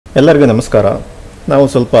ಎಲ್ಲರಿಗೂ ನಮಸ್ಕಾರ. ನಾವು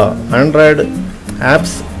ಸ್ವಲ್ಪ ಆಂಡ್ರಾಯ್ಡ್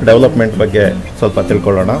ಆ್ಯಪ್ಸ್ ಡೆವಲಪ್ಮೆಂಟ್ ಬಗ್ಗೆ ಸ್ವಲ್ಪ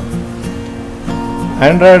ತಿಳ್ಕೊಳ್ಳೋಣ.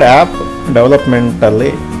 ಆಂಡ್ರಾಯ್ಡ್ ಆ್ಯಪ್ ಡೆವಲಪ್ಮೆಂಟಲ್ಲಿ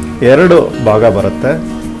ಎರಡು ಭಾಗ ಬರುತ್ತೆ.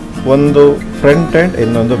 ಒಂದು ಫ್ರಂಟ್ ಎಂಡ್,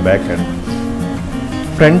 ಇನ್ನೊಂದು ಬ್ಯಾಕ್ ಎಂಡ್.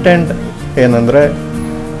 ಫ್ರಂಟ್ ಎಂಡ್ ಏನಂದರೆ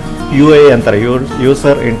UI ಅಂತಾರೆ,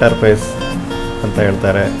 ಯೂಸರ್ ಇಂಟರ್ಫೇಸ್ ಅಂತ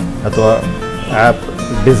ಹೇಳ್ತಾರೆ, ಅಥವಾ ಆ್ಯಪ್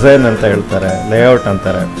ಡಿಸೈನ್ ಅಂತ ಹೇಳ್ತಾರೆ, ಲೇಔಟ್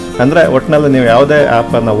ಅಂತಾರೆ. ಅಂದರೆ ಒಟ್ಟಿನಲ್ಲಿ ನೀವು ಯಾವುದೇ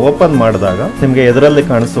ಆ್ಯಪನ್ನು ಓಪನ್ ಮಾಡಿದಾಗ ನಿಮಗೆ ಎದುರಲ್ಲಿ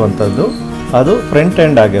ಕಾಣಿಸುವಂಥದ್ದು ಅದು ಫ್ರಂಟ್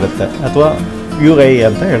ಎಂಡ್ ಆಗಿರುತ್ತೆ, ಅಥವಾ UI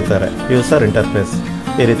ಅಂತ ಹೇಳ್ತಾರೆ, ಯೂಸರ್ ಇಂಟರ್ಫೇಸ್.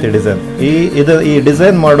 ಈ ರೀತಿ ಡಿಸೈನ್, ಈ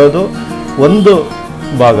ಡಿಸೈನ್ ಮಾಡೋದು ಒಂದು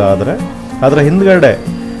ಭಾಗ. ಆದರೆ ಅದರ ಹಿಂದ್ಗಡೆ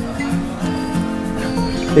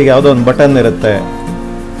ಈಗ ಯಾವುದೋ ಒಂದು ಬಟನ್ ಇರುತ್ತೆ,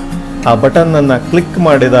 ಆ ಬಟನ್ನನ್ನು ಕ್ಲಿಕ್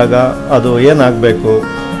ಮಾಡಿದಾಗ ಅದು ಏನಾಗಬೇಕು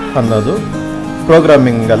ಅನ್ನೋದು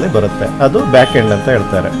ಪ್ರೋಗ್ರಾಮಿಂಗಲ್ಲಿ ಬರುತ್ತೆ, ಅದು ಬ್ಯಾಕ್ ಎಂಡ್ ಅಂತ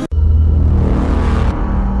ಹೇಳ್ತಾರೆ.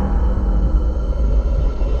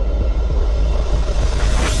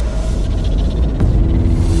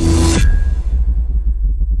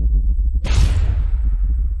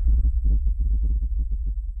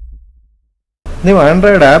 ನೀವು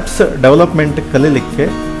ಆಂಡ್ರಾಯ್ಡ್ ಆ್ಯಪ್ಸ್ ಡೆವಲಪ್ಮೆಂಟ್ ಕಲೀಲಿಕ್ಕೆ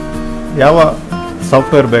ಯಾವ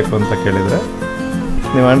ಸಾಫ್ಟ್ವೇರ್ ಬೇಕು ಅಂತ ಕೇಳಿದರೆ,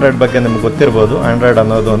 ನೀವು ಆಂಡ್ರಾಯ್ಡ್ ಬಗ್ಗೆ ನಿಮ್ಗೆ ಗೊತ್ತಿರ್ಬೋದು. ಆಂಡ್ರಾಯ್ಡ್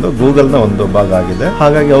ಅನ್ನೋದು ಒಂದು ಗೂಗಲ್ನ ಒಂದು ಭಾಗ ಆಗಿದೆ.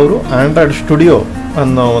 ಹಾಗಾಗಿ ಅವರು ಆಂಡ್ರಾಯ್ಡ್ ಸ್ಟುಡಿಯೋ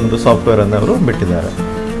ಅನ್ನೋ ಒಂದು ಸಾಫ್ಟ್ವೇರನ್ನು ಅವರು ಬಿಟ್ಟಿದ್ದಾರೆ.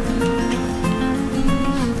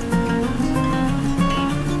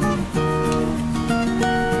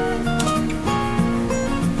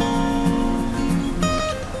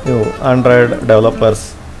 ನೀವು ಆಂಡ್ರಾಯ್ಡ್ ಡೆವಲಪರ್ಸ್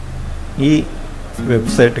ಈ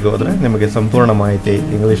ವೆಬ್ಸೈಟ್ಗೆ ಹೋದರೆ ನಿಮಗೆ ಸಂಪೂರ್ಣ ಮಾಹಿತಿ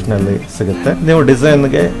ಇಂಗ್ಲೀಷ್ನಲ್ಲಿ ಸಿಗುತ್ತೆ. ನೀವು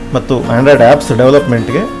ಡಿಸೈನ್ಗೆ ಮತ್ತು ಆಂಡ್ರಾಯ್ಡ್ ಆ್ಯಪ್ಸ್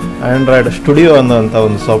ಡೆವಲಪ್ಮೆಂಟ್ಗೆ ಆಂಡ್ರಾಯ್ಡ್ ಸ್ಟುಡಿಯೋ ಅನ್ನೋಂಥ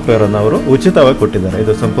ಒಂದು ಸಾಫ್ಟ್ವೇರನ್ನು ಅವರು ಉಚಿತವಾಗಿ ಕೊಟ್ಟಿದ್ದಾರೆ.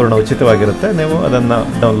 ಇದು ಸಂಪೂರ್ಣ ಉಚಿತವಾಗಿರುತ್ತೆ, ನೀವು ಅದನ್ನು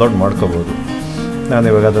ಡೌನ್ಲೋಡ್ ಮಾಡ್ಕೋಬೋದು.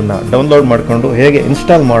 ನಾನಿವಾಗ ಅದನ್ನು ಡೌನ್ಲೋಡ್ ಮಾಡಿಕೊಂಡು ಹೇಗೆ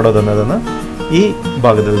ಇನ್ಸ್ಟಾಲ್ ಮಾಡೋದು ಅನ್ನೋದನ್ನು ಈ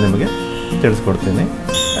ಭಾಗದಲ್ಲಿ ನಿಮಗೆ ತಿಳಿಸ್ಕೊಡ್ತೀನಿ.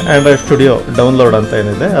 ಆಂಡ್ರಾಯ್ಡ್ ಸ್ಟುಡಿಯೋ ಡೌನ್ಲೋಡ್ ಅಂತ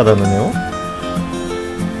ಏನಿದೆ ಅದನ್ನು ನೀವು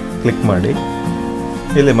ಕ್ಲಿಕ್ ಮಾಡಿ,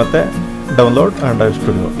 ಇಲ್ಲಿ ಮತ್ತೆ ಡೌನ್ಲೋಡ್ ಆಂಡ್ರಾಯ್ಡ್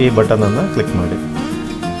ಸ್ಟುಡಿಯೋ ಈ ಬಟನನ್ನು ಕ್ಲಿಕ್ ಮಾಡಿ.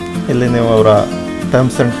 ಇಲ್ಲಿ ನೀವು ಅವರ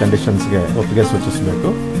ಟರ್ಮ್ಸ್ ಆ್ಯಂಡ್ ಕಂಡೀಷನ್ಸ್ಗೆ ಒಪ್ಪಿಗೆ ಸೂಚಿಸಬೇಕು.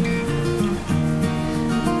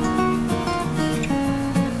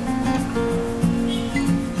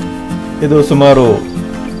 ಇದು ಸುಮಾರು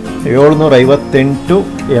 758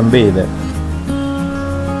 MB ಇದೆ.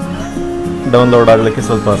 ಡೌನ್ಲೋಡ್ ಆಗಲಿಕ್ಕೆ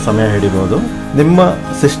ಸ್ವಲ್ಪ ಸಮಯ ಹಿಡಿಬೋದು. ನಿಮ್ಮ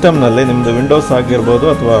ಸಿಸ್ಟಮ್ನಲ್ಲಿ, ನಿಮ್ಮದು ವಿಂಡೋಸ್ ಆಗಿರ್ಬೋದು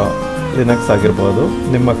ಅಥವಾ ಲಿನಕ್ಸ್ ಆಗಿರ್ಬೋದು,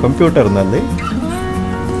 ನಿಮ್ಮ ಕಂಪ್ಯೂಟರ್ನಲ್ಲಿ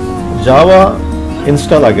ಜಾವಾ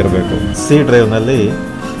ಇನ್ಸ್ಟಾಲ್ ಆಗಿರಬೇಕು. ಸಿ ಡ್ರೈವ್ನಲ್ಲಿ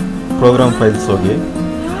ಪ್ರೋಗ್ರಾಮ್ ಫೈಲ್ಸ್ ಹೋಗಿ,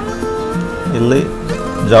 ಇಲ್ಲಿ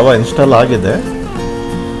ಜಾವಾ ಇನ್ಸ್ಟಾಲ್ ಆಗಿದೆ,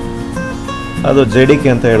 ಅದು JDK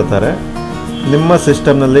ಅಂತ ಹೇಳ್ತಾರೆ. ನಿಮ್ಮ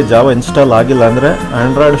ಸಿಸ್ಟಮ್ನಲ್ಲಿ ಜಾವಾ ಇನ್ಸ್ಟಾಲ್ ಆಗಿಲ್ಲ ಅಂದರೆ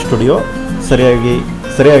ಆಂಡ್ರಾಯ್ಡ್ ಸ್ಟುಡಿಯೋ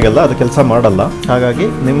ಸರಿಯಾಗಿಲ್ಲ, ಅದು ಕೆಲಸ ಮಾಡಲ್ಲ. ಹಾಗಾಗಿ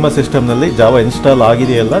ನಿಮ್ಮ ಸಿಸ್ಟಮ್ನಲ್ಲಿ ಜಾವಾ ಇನ್ಸ್ಟಾಲ್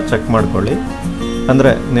ಆಗಿದೆಯಲ್ಲ ಚೆಕ್ ಮಾಡ್ಕೊಳ್ಳಿ.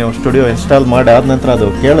 ಅಂದರೆ ನೀವು ಸ್ಟುಡಿಯೋ ಇನ್ಸ್ಟಾಲ್ ಮಾಡಿ ಆದ ನಂತರ ಅದು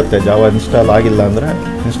ಕೇಳುತ್ತೆ ಜಾವಾ ಇನ್ಸ್ಟಾಲ್ ಆಗಿಲ್ಲ ಅಂದರೆ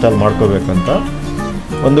ಇನ್ಸ್ಟಾಲ್ ಮಾಡ್ಕೋಬೇಕಂತ.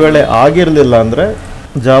 ಒಂದು ವೇಳೆ ಆಗಿರಲಿಲ್ಲ ಅಂದರೆ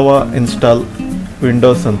ಜಾವಾ ಇನ್ಸ್ಟಾಲ್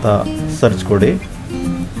ವಿಂಡೋಸ್ ಅಂತ ಸರ್ಚ್ ಕೊಡಿ.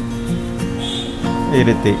 ಈ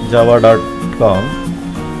ರೀತಿ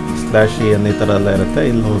java.com/en ಈ ಥರ ಎಲ್ಲ ಇರುತ್ತೆ,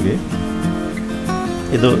 ಇಲ್ಲಿ ಹೋಗಿ.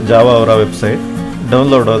 ಇದು ಜಾವಾ ಅವರ ವೆಬ್ಸೈಟ್.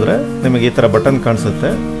 ಡೌನ್ಲೋಡ್ ಹೋದರೆ ನಿಮಗೆ ಈ ಥರ ಬಟನ್ ಕಾಣಿಸುತ್ತೆ.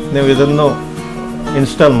 ನೀವು ಇದನ್ನು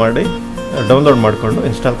ಇನ್ಸ್ಟಾಲ್ ಮಾಡಿ ಡೌನ್ಲೋಡ್ ಮಾಡಿಕೊಂಡು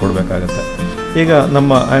ಇನ್ಸ್ಟಾಲ್ ಕೊಡಬೇಕಾಗತ್ತೆ. ಈಗ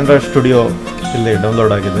ನಮ್ಮ ಆಂಡ್ರಾಯ್ಡ್ ಸ್ಟುಡಿಯೋ ಇಲ್ಲಿ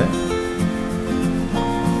ಡೌನ್ಲೋಡ್ ಆಗಿದೆ.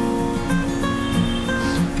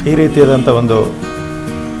 ಈ ರೀತಿಯಾದಂಥ ಒಂದು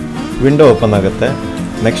ವಿಂಡೋ ಓಪನ್ ಆಗುತ್ತೆ.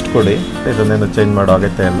 ನೆಕ್ಸ್ಟ್ ಕೊಡಿ, ಇದನ್ನೇನು ಚೇಂಜ್ ಮಾಡೋ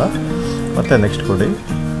ಅಗತ್ಯ ಇಲ್ಲ. ಮತ್ತೆ ನೆಕ್ಸ್ಟ್ ಕೊಡಿ,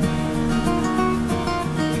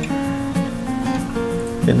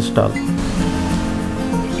 ಇನ್ಸ್ಟಾಲ್.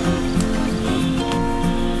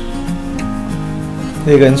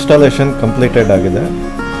 ಈಗ ಇನ್ಸ್ಟಾಲೇಷನ್ ಕಂಪ್ಲೀಟೆಡ್ ಆಗಿದೆ.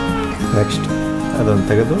 ನೆಕ್ಸ್ಟ್ ಅದನ್ನು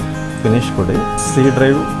ತೆಗೆದು ಫಿನಿಶ್ ಕೊಡಿ. C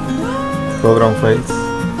drive, program files,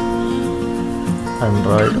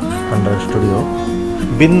 Android studio,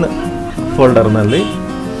 bin ಫೋಲ್ಡರ್ನಲ್ಲಿ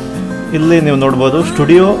ಇಲ್ಲಿ ನೀವು ನೋಡ್ಬೋದು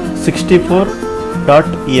ಸ್ಟುಡಿಯೋ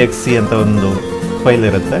 64.exe ಅಂತ ಒಂದು ಫೈಲ್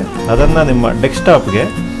ಇರುತ್ತೆ. ಅದನ್ನು ನಿಮ್ಮ ಡೆಸ್ಕ್ಟಾಪ್ಗೆ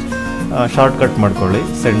ಶಾರ್ಟ್ಕಟ್ ಮಾಡ್ಕೊಳ್ಳಿ,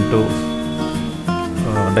 ಸೆಂಡ್ ಟು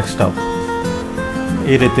ಡೆಸ್ಕ್ಟಾಪ್.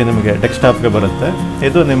 ಈ ರೀತಿ ನಿಮಗೆ ಡೆಸ್ಕ್ಟಾಪ್ಗೆ ಬರುತ್ತೆ.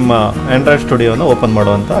 ಇದು ನಿಮ್ಮ ಆಂಡ್ರಾಯ್ಡ್ ಸ್ಟುಡಿಯೋನ ಓಪನ್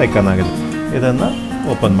ಮಾಡುವಂಥ ಐಕಾನ್ ಆಗಿದೆ. ಇದನ್ನು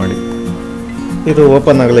ಓಪನ್ ಮಾಡಿ. ಇದು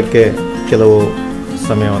ಓಪನ್ ಆಗಲಿಕ್ಕೆ ಕೆಲವು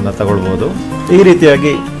ಸಮಯವನ್ನು ತಗೊಳ್ಬೋದು. ಈ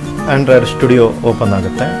ರೀತಿಯಾಗಿ ಆಂಡ್ರಾಯ್ಡ್ ಸ್ಟುಡಿಯೋ ಓಪನ್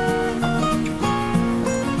ಆಗುತ್ತೆ.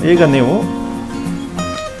 ಈಗ ನೀವು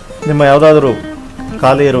ನಿಮ್ಮ ಯಾವುದಾದ್ರೂ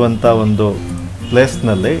ಖಾಲಿ ಇರುವಂಥ ಒಂದು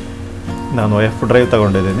ಪ್ಲೇಸ್ನಲ್ಲಿ, ನಾನು F ಡ್ರೈವ್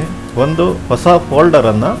ತಗೊಂಡಿದ್ದೀನಿ, ಒಂದು ಹೊಸ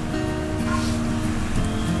ಫೋಲ್ಡರನ್ನು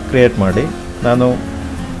ಕ್ರಿಯೇಟ್ ಮಾಡಿ. ನಾನು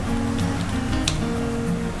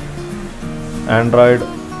ಆಂಡ್ರಾಯ್ಡ್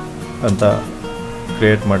ಅಂತ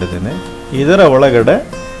ಕ್ರಿಯೇಟ್ ಮಾಡಿದ್ದೀನಿ. ಇದರ ಒಳಗಡೆ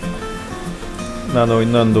ನಾನು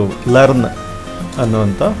ಇನ್ನೊಂದು ಲರ್ನ್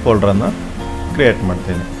ಅನ್ನುವಂಥ ಫೋಲ್ಡ್ರನ್ನು ಕ್ರಿಯೇಟ್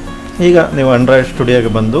ಮಾಡ್ತೀನಿ. ಈಗ ನೀವು ಆಂಡ್ರಾಯ್ಡ್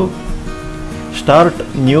ಸ್ಟುಡಿಯೋಗೆ ಬಂದು start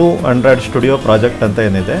new Android studio project ಅಂತ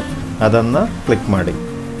ಏನಿದೆ ಅದನ್ನು ಕ್ಲಿಕ್ ಮಾಡಿ.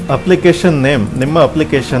 ಅಪ್ಲಿಕೇಶನ್ ನೇಮ್, ನಿಮ್ಮ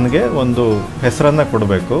ಅಪ್ಲಿಕೇಶನ್ಗೆ ಒಂದು ಹೆಸರನ್ನು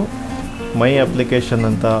ಕೊಡಬೇಕು. ಮೈ ಅಪ್ಲಿಕೇಶನ್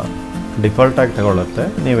ಅಂತ ಡಿಫಾಲ್ಟಾಗಿ ತಗೊಳ್ಳುತ್ತೆ,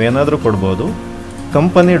 ನೀವೇನಾದರೂ ಕೊಡ್ಬೋದು.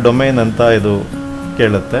 ಕಂಪನಿ ಡೊಮೈನ್ ಅಂತ ಇದು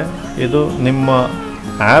ಕೇಳುತ್ತೆ. ಇದು ನಿಮ್ಮ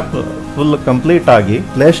ಆ್ಯಪ್ ಫುಲ್ ಕಂಪ್ಲೀಟ್ ಆಗಿ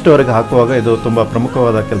ಪ್ಲೇಸ್ಟೋರಿಗೆ ಹಾಕುವಾಗ ಇದು ತುಂಬ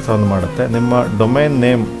ಪ್ರಮುಖವಾದ ಕೆಲಸವನ್ನು ಮಾಡುತ್ತೆ. ನಿಮ್ಮ ಡೊಮೈನ್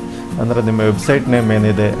ನೇಮ್ ಅಂದರೆ ನಿಮ್ಮ ವೆಬ್ಸೈಟ್ ನೇಮ್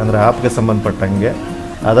ಏನಿದೆ ಅಂದರೆ ಆ್ಯಪ್ಗೆ ಸಂಬಂಧಪಟ್ಟಂಗೆ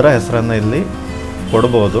ಅದರ ಹೆಸರನ್ನು ಇಲ್ಲಿ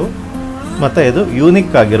ಕೊಡ್ಬೋದು. ಮತ್ತು ಇದು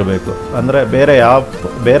ಯೂನಿಕ್ ಆಗಿರಬೇಕು, ಅಂದರೆ ಬೇರೆ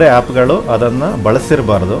ಆ್ಯಪ್ಗಳು ಅದನ್ನು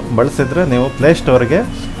ಬಳಸಿರಬಾರ್ದು. ಬಳಸಿದರೆ ನೀವು ಪ್ಲೇಸ್ಟೋರ್ಗೆ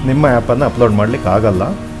ನಿಮ್ಮ ಆ್ಯಪನ್ನು ಅಪ್ಲೋಡ್ ಮಾಡಲಿಕ್ಕೆ ಆಗಲ್ಲ.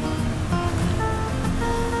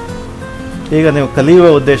 ಈಗ ನೀವು ಕಲಿಯುವ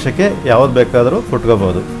ಉದ್ದೇಶಕ್ಕೆ ಯಾವ್ದು ಬೇಕಾದರೂ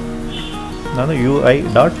ಕೊಟ್ಕೋಬೋದು. ನಾನು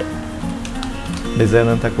UI.design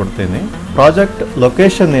ಅಂತ ಕೊಡ್ತೀನಿ. ಪ್ರಾಜೆಕ್ಟ್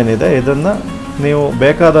ಲೊಕೇಶನ್ ಏನಿದೆ ಇದನ್ನು ನೀವು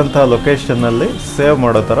ಬೇಕಾದಂಥ ಲೊಕೇಶನ್ನಲ್ಲಿ ಸೇವ್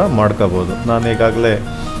ಮಾಡೋ ಥರ ಮಾಡ್ಕೋಬೋದು. ನಾನು ಈಗಾಗಲೇ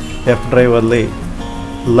ಎಫ್ ಡ್ರೈವಲ್ಲಿ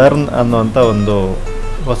ಲರ್ನ್ ಅನ್ನುವಂಥ ಒಂದು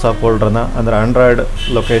ಹೊಸ ಫೋಲ್ಡ್ರನ್ನ ಅಂದರೆ ಆಂಡ್ರಾಯ್ಡ್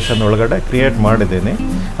ಲೊಕೇಶನ್ ಒಳಗಡೆ ಕ್ರಿಯೇಟ್ ಮಾಡಿದ್ದೀನಿ.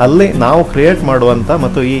 ಅಲ್ಲಿ ನಾವು ಕ್ರಿಯೇಟ್ ಮಾಡುವಂಥ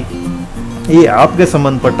ಮತ್ತು ಈ ಆ್ಯಪ್ಗೆ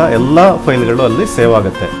ಸಂಬಂಧಪಟ್ಟ ಎಲ್ಲ ಫೈಲ್ಗಳು ಅಲ್ಲಿ ಸೇವ್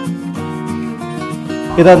ಆಗುತ್ತೆ.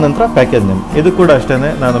 ಇದಾದ ನಂತರ ಪ್ಯಾಕೇಜ್ ನೇಮ್, ಇದು ಕೂಡ ಅಷ್ಟೇ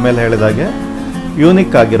ನಾನು ಮೇಲೆ ಹೇಳಿದಾಗೆ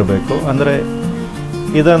ಯೂನಿಕ್ ಆಗಿರಬೇಕು. ಅಂದರೆ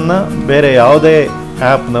ಇದನ್ನು ಬೇರೆ ಯಾವುದೇ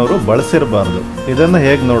ಆ್ಯಪ್ನವರು ಬಳಸಿರಬಾರ್ದು. ಇದನ್ನು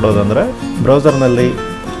ಹೇಗೆ ನೋಡೋದಂದರೆ ಬ್ರೌಸರ್ನಲ್ಲಿ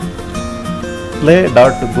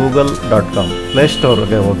play.google.com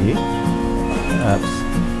ಪ್ಲೇಸ್ಟೋರ್ಗೆ ಹೋಗಿ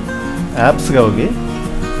ಆ್ಯಪ್ಸ್ಗೆ ಹೋಗಿ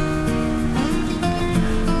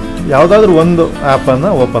ಯಾವುದಾದ್ರೂ ಒಂದು ಆ್ಯಪನ್ನು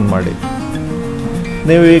ಓಪನ್ ಮಾಡಿ.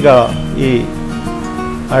 ನೀವು ಈಗ ಈ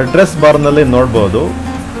ಅಡ್ರೆಸ್ ಬಾರ್ನಲ್ಲಿ ನೋಡ್ಬೋದು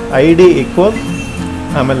ID ಈಕ್ವಲ್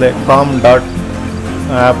ಆಮೇಲೆ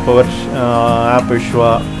com.app ವಿಶ್ವ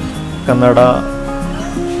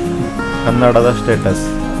ಕನ್ನಡದ ಸ್ಟೇಟಸ್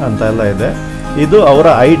ಅಂತ ಎಲ್ಲ ಇದೆ. ಇದು ಅವರ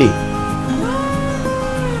ID.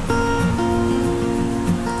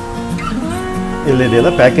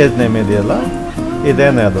 ಇಲ್ಲಿದೆಯಲ್ಲ ಪ್ಯಾಕೇಜ್ ನೇಮ್ ಇದೆಯಲ್ಲ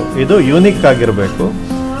ಇದೇನೇ ಅದು, ಇದು ಯೂನಿಕ್ ಆಗಿರಬೇಕು.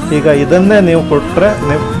 ಈಗ ಇದನ್ನೇ ನೀವು ಕೊಟ್ಟರೆ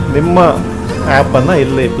ನಿಮ್ಮ ಆ್ಯಪನ್ನು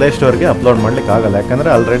ಇಲ್ಲಿ ಪ್ಲೇಸ್ಟೋರ್ಗೆ ಅಪ್ಲೋಡ್ ಮಾಡಲಿಕ್ಕೆ ಆಗಲ್ಲ, ಯಾಕಂದರೆ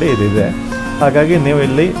ಆಲ್ರೆಡಿ ಇದಿದೆ. ಹಾಗಾಗಿ ನೀವು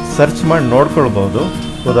ಇಲ್ಲಿ ಸರ್ಚ್ ಮಾಡಿ ನೋಡ್ಕೊಳ್ಬೋದು.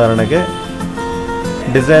 ಉದಾಹರಣೆಗೆ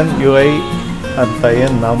ಡಿಸೈನ್ UI ಅಂತ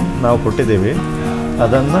ಏನು ನಾವು ಕೊಟ್ಟಿದ್ದೀವಿ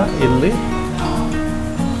ಅದನ್ನು ಇಲ್ಲಿ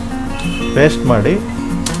ಪೇಸ್ಟ್ ಮಾಡಿ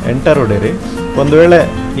ಎಂಟರ್ ಹೊಡೀರಿ. ಒಂದು ವೇಳೆ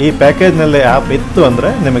ಈ ಪ್ಯಾಕೇಜ್ನಲ್ಲಿ ಆ್ಯಪ್ ಇತ್ತು ಅಂದರೆ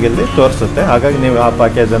ನಿಮಗಿಲ್ಲಿ ತೋರಿಸುತ್ತೆ, ಹಾಗಾಗಿ ನೀವು ಆ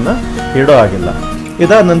ಪ್ಯಾಕೇಜನ್ನು ಇಡೋ ಆಗಿಲ್ಲ.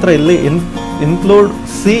 ಇದಾದ ನಂತರ ಇಲ್ಲಿ ಇನ್ಕ್ಲೂಡ್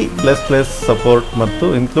C++ ಸಪೋರ್ಟ್ ಮತ್ತು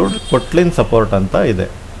ಇನ್ಕ್ಲೂಡ್ ಕೊಟ್ಲಿನ್ ಸಪೋರ್ಟ್ ಅಂತ ಇದೆ.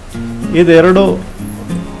 ಇದೆರಡು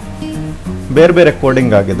ಬೇರೆ ಬೇರೆ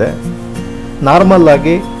ಕೋಡಿಂಗ್ ಆಗಿದೆ. ನಾರ್ಮಲ್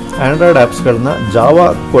ಆಗಿ ಆಂಡ್ರಾಯ್ಡ್ ಆ್ಯಪ್ಸ್ಗಳನ್ನ ಜಾವಾ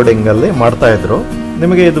ಕೋಡಿಂಗಲ್ಲಿ ಮಾಡ್ತಾಯಿದ್ರು.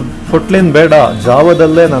 ನಿಮಗೆ ಇದು ಕೊಟ್ಲಿನ್ ಬೇಡ,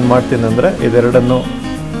 ಜಾವಾದಲ್ಲೇ ನಾನು ಮಾಡ್ತೀನಿ ಅಂದರೆ ಇದೆರಡನ್ನು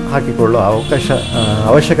ಹಾಕಿಕೊಳ್ಳೋ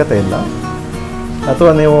ಅವಶ್ಯಕತೆ ಇಲ್ಲ.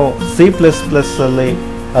 ಅಥವಾ ನೀವು C++ ಅಲ್ಲಿ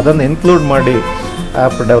ಅದನ್ನು ಇನ್ಕ್ಲೂಡ್ ಮಾಡಿ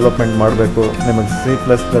ಆ್ಯಪ್ ಡೆವಲಪ್ಮೆಂಟ್ ಮಾಡಬೇಕು, ನಿಮಗೆ C++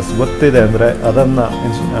 ಗೊತ್ತಿದೆ ಅಂದರೆ ಅದನ್ನು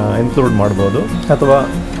ಇನ್ಕ್ಲೂಡ್ ಮಾಡ್ಬೋದು. ಅಥವಾ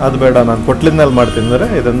ಅದು ಬೇಡ ನಾನು ಕೊಟ್ಲಿನಲ್ಲಿ ಮಾಡ್ತೀನಿ ಅಂದರೆ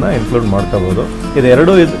ಇದನ್ನು ಇನ್ಕ್ಲೂಡ್ ಮಾಡ್ಕೋಬೋದು.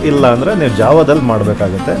 ಇದೆರಡೂ ಇಲ್ಲ ಅಂದರೆ ನೀವು ಜಾವಾದಲ್ಲಿ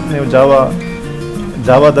ಮಾಡಬೇಕಾಗುತ್ತೆ. ನೀವು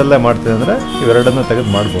ಜಾವಾದಲ್ಲೇ ಮಾಡ್ತೀನಿ ಅಂದರೆ ಇವೆರಡನ್ನು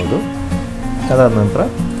ತೆಗೆದು ಮಾಡ್ಬೋದು. ಅದಾದ ನಂತರ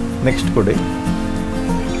ನೆಕ್ಸ್ಟ್ ಕೊಡಿ.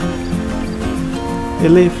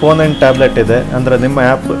 ಇಲ್ಲಿ ಫೋನ್ ಆ್ಯಂಡ್ ಟ್ಯಾಬ್ಲೆಟ್ ಇದೆ, ಅಂದರೆ ನಿಮ್ಮ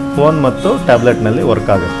ಆ್ಯಪ್ ಫೋನ್ ಮತ್ತು ಟ್ಯಾಬ್ಲೆಟ್ನಲ್ಲಿ ವರ್ಕ್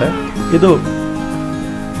ಆಗುತ್ತೆ. ಇದು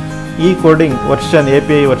ಈ ಕೋಡಿಂಗ್ ವರ್ಷನ್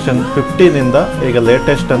API ವರ್ಷನ್ 15ಇಂದ ಈಗ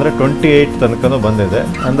ಲೇಟೆಸ್ಟ್ ಅಂದರೆ 28 ತನಕನೂ ಬಂದಿದೆ.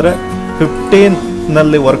 ಅಂದರೆ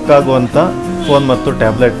 15ನಲ್ಲಿ ವರ್ಕ್ ಆಗುವಂಥ ಫೋನ್ ಮತ್ತು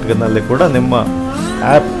ಟ್ಯಾಬ್ಲೆಟ್ನಲ್ಲಿ ಕೂಡ ನಿಮ್ಮ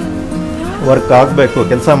ಆ್ಯಪ್ ವರ್ಕ್ ಆಗಬೇಕು,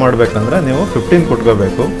 ಕೆಲಸ ಮಾಡಬೇಕಂದ್ರೆ ನೀವು 15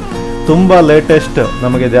 ಕೊಟ್ಕೋಬೇಕು. ತುಂಬ ಲೇಟೆಸ್ಟ್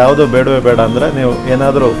ನಮಗೆ ಇದು ಯಾವುದೋ ಬೇಡವೇ ಬೇಡ ಅಂದರೆ ನೀವು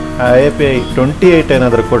ಏನಾದರೂ API 28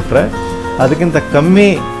 ಏನಾದರೂ ಕೊಟ್ಟರೆ ಅದಕ್ಕಿಂತ ಕಮ್ಮಿ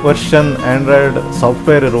ವರ್ಷನ್ ಆ್ಯಂಡ್ರಾಯ್ಡ್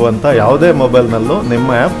ಸಾಫ್ಟ್ವೇರ್ ಇರುವಂಥ ಯಾವುದೇ ಮೊಬೈಲ್ನಲ್ಲೂ ನಿಮ್ಮ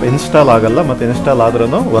ಆ್ಯಪ್ ಇನ್ಸ್ಟಾಲ್ ಆಗಲ್ಲ, ಮತ್ತು ಇನ್ಸ್ಟಾಲ್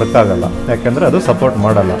ಆದ್ರೂ ವರ್ಕ್ ಆಗಲ್ಲ, ಯಾಕೆಂದರೆ ಅದು ಸಪೋರ್ಟ್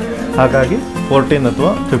ಮಾಡಲ್ಲ. ಹಾಗಾಗಿ 14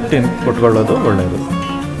 ಅಥವಾ 15 ಕೊಟ್ಕೊಳ್ಳೋದು ಒಳ್ಳೆಯದು.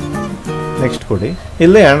 ನೆಕ್ಸ್ಟ್ ಕೊಡಿ.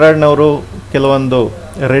 ಇಲ್ಲಿ ಆ್ಯಂಡ್ರಾಯ್ಡ್ನವರು ಕೆಲವೊಂದು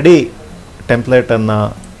ರೆಡಿ ಟೆಂಪ್ಲೇಟನ್ನು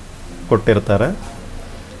ಕೊಟ್ಟಿರ್ತಾರೆ.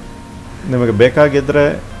 ನಿಮಗೆ ಬೇಕಾಗಿದ್ದರೆ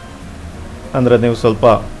ಅಂದರೆ ನೀವು ಸ್ವಲ್ಪ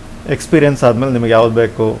ಎಕ್ಸ್ಪೀರಿಯನ್ಸ್ ಆದಮೇಲೆ ನಿಮಗೆ ಯಾವ್ದು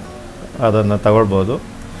ಬೇಕು ಅದನ್ನು ತಗೊಳ್ಬೋದು.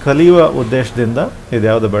 ಕಲಿಯುವ ಉದ್ದೇಶದಿಂದ ಇದು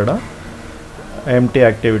ಯಾವುದು ಬೇಡ, MT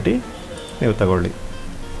ಆ್ಯಕ್ಟಿವಿಟಿ ನೀವು ತಗೊಳ್ಳಿ.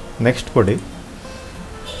 ನೆಕ್ಸ್ಟ್ ಕೊಡಿ.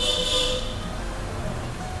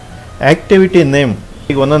 ಆ್ಯಕ್ಟಿವಿಟಿ ನೇಮ್,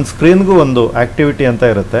 ಈಗ ಒಂದೊಂದು ಸ್ಕ್ರೀನ್ಗೂ ಒಂದು ಆ್ಯಕ್ಟಿವಿಟಿ ಅಂತ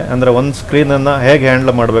ಇರುತ್ತೆ. ಅಂದರೆ ಒಂದು ಸ್ಕ್ರೀನನ್ನು ಹೇಗೆ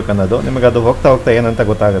ಹ್ಯಾಂಡಲ್ ಮಾಡಬೇಕನ್ನೋದು ನಿಮಗೆ ಅದು ಹೋಗ್ತಾ ಹೋಗ್ತಾ ಏನಂತ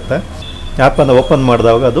ಗೊತ್ತಾಗುತ್ತೆ. ಆ್ಯಪನ್ನು ಓಪನ್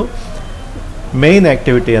ಮಾಡಿದಾಗ ಅದು ಮೇಯ್ನ್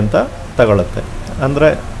ಆ್ಯಕ್ಟಿವಿಟಿ ಅಂತ ತಗೊಳುತ್ತೆ. ಅಂದರೆ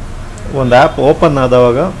ಒಂದು ಆ್ಯಪ್ ಓಪನ್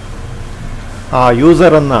ಆದವಾಗ ಆ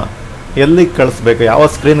ಯೂಸರನ್ನು ಎಲ್ಲಿಗೆ ಕಳಿಸ್ಬೇಕು, ಯಾವ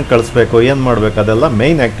ಸ್ಕ್ರೀನ್ಗೆ ಕಳಿಸ್ಬೇಕು, ಏನು ಮಾಡಬೇಕು ಅದೆಲ್ಲ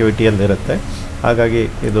ಮೇಯ್ನ್ ಆ್ಯಕ್ಟಿವಿಟಿಯಲ್ಲಿರುತ್ತೆ. ಹಾಗಾಗಿ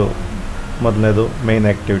ಇದು ಮೊದಲನೇದು ಮೇಯ್ನ್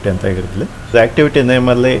ಆ್ಯಕ್ಟಿವಿಟಿ ಅಂತ ಇರಲಿ. ಆ್ಯಕ್ಟಿವಿಟಿ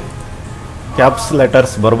ನೇಮಲ್ಲಿ ಕ್ಯಾಪ್ಸ್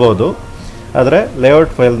ಲೆಟರ್ಸ್ ಬರ್ಬೋದು, ಆದರೆ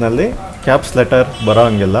ಲೇಔಟ್ ಫೈಲ್ನಲ್ಲಿ ಕ್ಯಾಪ್ಸ್ ಲೆಟರ್ ಬರೋ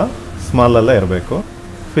ಹಂಗಿಲ್ಲ, ಸ್ಮಾಲಲ್ಲೇ ಇರಬೇಕು.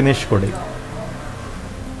 ಫಿನಿಶ್ ಕೊಡಿ.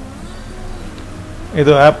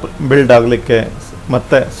 ಇದು ಆ್ಯಪ್ ಬಿಲ್ಡ್ ಆಗಲಿಕ್ಕೆ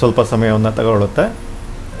ಮತ್ತೆ ಸ್ವಲ್ಪ ಸಮಯವನ್ನು ತಗೊಳ್ಳುತ್ತೆ.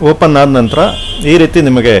 ಓಪನ್ ಆದ ನಂತರ ಈ ರೀತಿ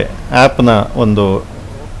ನಿಮಗೆ ಆ್ಯಪ್ನ ಒಂದು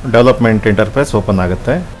ಡೆವಲಪ್ಮೆಂಟ್ ಇಂಟರ್ಫೇಸ್ ಓಪನ್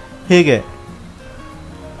ಆಗುತ್ತೆ. ಹೀಗೆ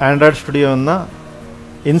ಆ್ಯಂಡ್ರಾಯ್ಡ್ ಸ್ಟುಡಿಯೋವನ್ನು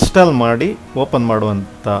ಇನ್ಸ್ಟಾಲ್ ಮಾಡಿ ಓಪನ್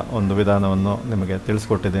ಮಾಡುವಂಥ ಒಂದು ವಿಧಾನವನ್ನು ನಿಮಗೆ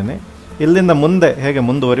ತಿಳಿಸ್ಕೊಟ್ಟಿದ್ದೀನಿ. ಇಲ್ಲಿಂದ ಮುಂದೆ ಹೇಗೆ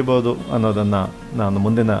ಮುಂದುವರಿಬೋದು ಅನ್ನೋದನ್ನು ನಾನು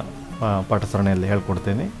ಮುಂದಿನ ಪಾಠಸರಣಿಯಲ್ಲಿ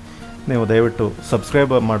ಹೇಳ್ಕೊಡ್ತೀನಿ. ನೀವು ದಯವಿಟ್ಟು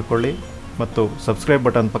ಸಬ್ಸ್ಕ್ರೈಬ್ ಮಾಡಿಕೊಳ್ಳಿ ಮತ್ತು ಸಬ್ಸ್ಕ್ರೈಬ್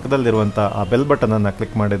ಬಟನ್ ಪಕ್ಕದಲ್ಲಿರುವಂಥ ಆ ಬೆಲ್ ಬಟನನ್ನು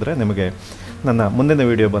ಕ್ಲಿಕ್ ಮಾಡಿದರೆ ನಿಮಗೆ ನನ್ನ ಮುಂದಿನ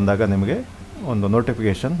ವಿಡಿಯೋ ಬಂದಾಗ ನಿಮಗೆ ಒಂದು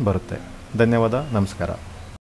ನೋಟಿಫಿಕೇಷನ್ ಬರುತ್ತೆ. ಧನ್ಯವಾದ, ನಮಸ್ಕಾರ.